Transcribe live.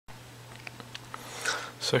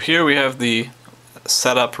So here we have the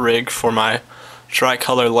setup rig for my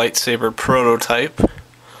tricolor lightsaber prototype.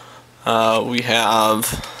 We have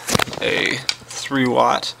a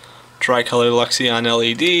 3-watt tricolor Luxion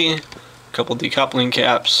LED, a couple decoupling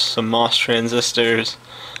caps, some MOS transistors,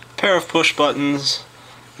 a pair of push buttons,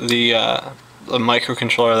 the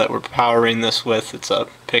microcontroller that we're powering this with. It's a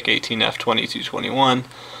PIC18F2221,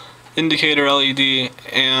 indicator LED,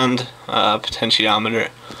 and a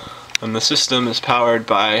potentiometer. And the system is powered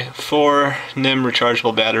by 4 NIM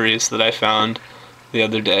rechargeable batteries that I found the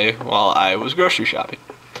other day while I was grocery shopping.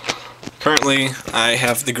 Currently, I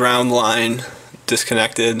have the ground line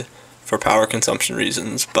disconnected for power consumption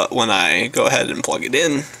reasons, but when I go ahead and plug it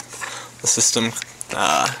in, the system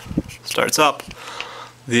starts up.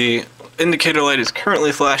 The indicator light is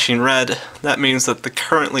currently flashing red. That means that the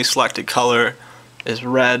currently selected color is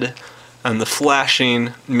red, and the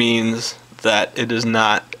flashing means that it is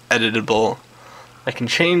not editable. I can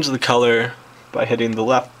change the color by hitting the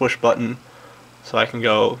left push button, so I can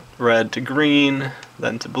go red to green,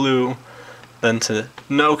 then to blue, then to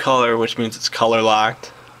no color, which means it's color locked,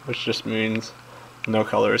 which just means no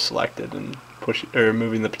color is selected and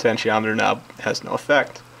moving the potentiometer knob has no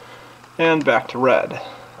effect, and back to red.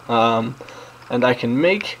 And I can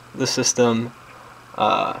make the system,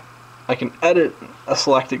 I can edit a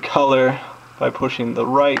selected color by pushing the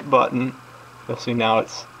right button. You'll see now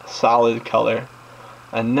it's solid color,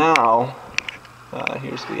 and now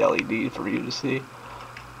here's the LED for you to see.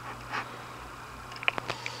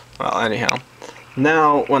 Well, anyhow,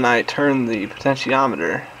 now when I turn the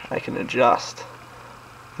potentiometer, I can adjust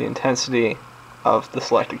the intensity of the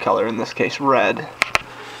selected color, in this case red.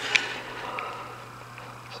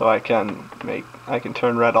 So I can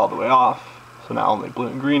turn red all the way off, so now only blue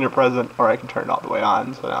and green are present, or I can turn it all the way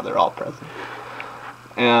on, so now they're all present.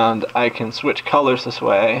 And I can switch colors this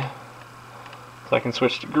way, so I can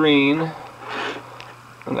switch to green,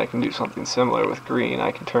 and I can do something similar with green.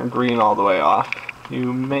 I can turn green all the way off.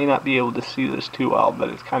 You may not be able to see this too well, but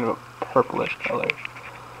it's kind of a purplish color.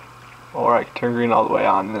 Or I can turn green all the way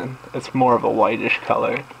on, and it's more of a whitish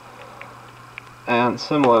color. And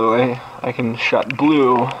similarly, I can shut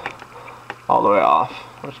blue all the way off,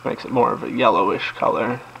 which makes it more of a yellowish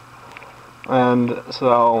color. And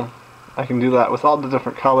so I can do that with all the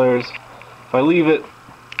different colors. If I leave it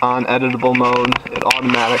on editable mode, it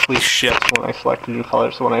automatically shifts when I select a new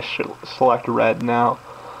color. So when I select red now,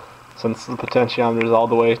 since the potentiometer is all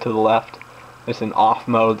the way to the left, it's in off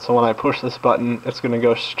mode. So when I push this button, it's going to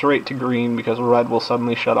go straight to green because red will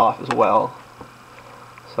suddenly shut off as well.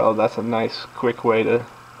 So that's a nice quick way to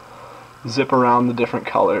zip around the different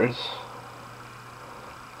colors.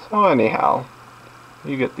 So anyhow,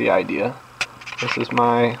 you get the idea. This is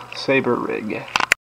my saber rig.